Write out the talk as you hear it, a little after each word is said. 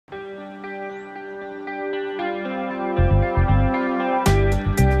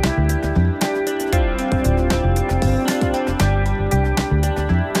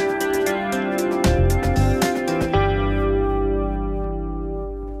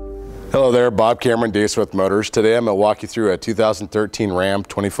Hello there, Bob Cameron, Dave Smith Motors. Today I'm going to walk you through a 2013 Ram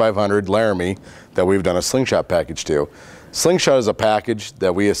 2500 Laramie that we've done a slingshot package to. Slingshot is a package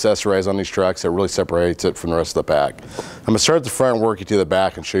that we accessorize on these trucks that really separates it from the rest of the pack. I'm going to start at the front and work you to the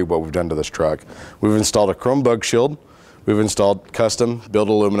back and show you what we've done to this truck. We've installed a chrome bug shield. We've installed custom built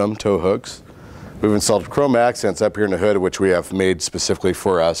aluminum tow hooks. We've installed chrome accents up here in the hood, which we have made specifically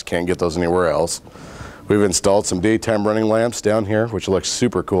for us. Can't get those anywhere else. We've installed some daytime running lamps down here, which looks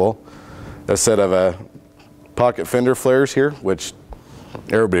super cool. A set of pocket fender flares here, which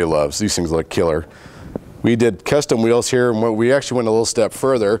everybody loves. These things look killer. We did custom wheels here, and we actually went a little step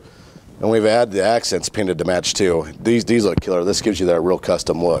further, and we've added the accents painted to match too. These look killer. This gives you that real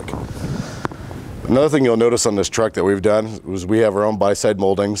custom look. Another thing you'll notice on this truck that we've done is we have our own bi-side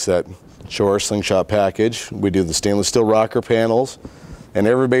moldings that show our slingshot package. We do the stainless steel rocker panels, and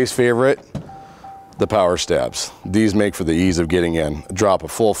everybody's favorite, the power steps. These make for the ease of getting in. Drop a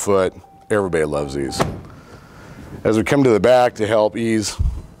full foot. Everybody loves these. As we come to the back to help ease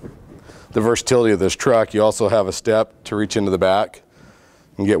the versatility of this truck, you also have a step to reach into the back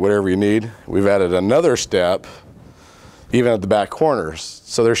and get whatever you need. We've added another step even at the back corners,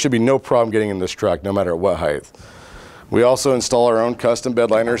 so there should be no problem getting in this truck no matter what height. We also install our own custom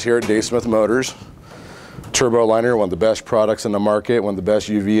bed liners here at Dave Smith Motors. Turbo liner, one of the best products in the market, one of the best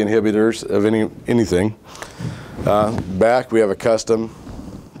UV inhibitors of anything. Back we have a custom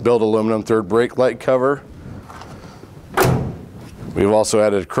built aluminum third brake light cover. We've also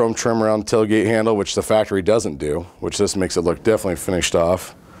added chrome trim around the tailgate handle, which the factory doesn't do, which this makes it look definitely finished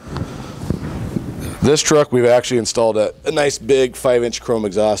off. This truck we've actually installed a nice big 5-inch chrome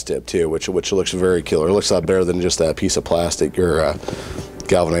exhaust tip too, which looks very killer. It looks a lot better than just that piece of plastic or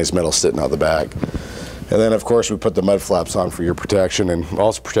galvanized metal sitting out the back. And then of course we put the mud flaps on for your protection and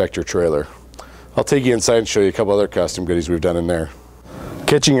also protect your trailer. I'll take you inside and show you a couple other custom goodies we've done in there.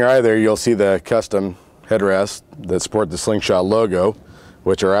 Catching your eye there, you'll see the custom headrests that support the Slingshot logo,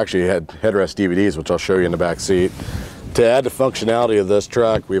 which are actually headrest DVDs, which I'll show you in the back seat. To add the functionality of this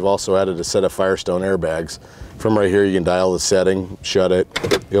truck, we've also added a set of Firestone airbags. From right here, you can dial the setting, shut it.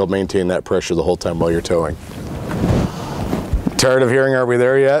 It'll maintain that pressure the whole time while you're towing. Tired of hearing, are we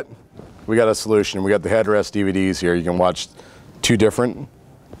there yet? We got a solution. We got the headrest DVDs here. You can watch 2 different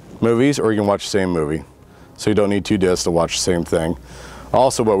movies, or you can watch the same movie. So you don't need 2 discs to watch the same thing.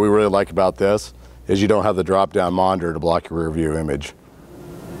 Also, what we really like about this is you don't have the drop-down monitor to block your rear view image.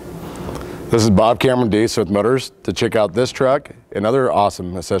 This is Bob Cameron, Dave Smith Motors. To check out this truck and other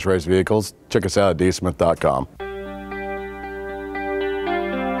awesome accessorized vehicles, check us out at davesmith.com.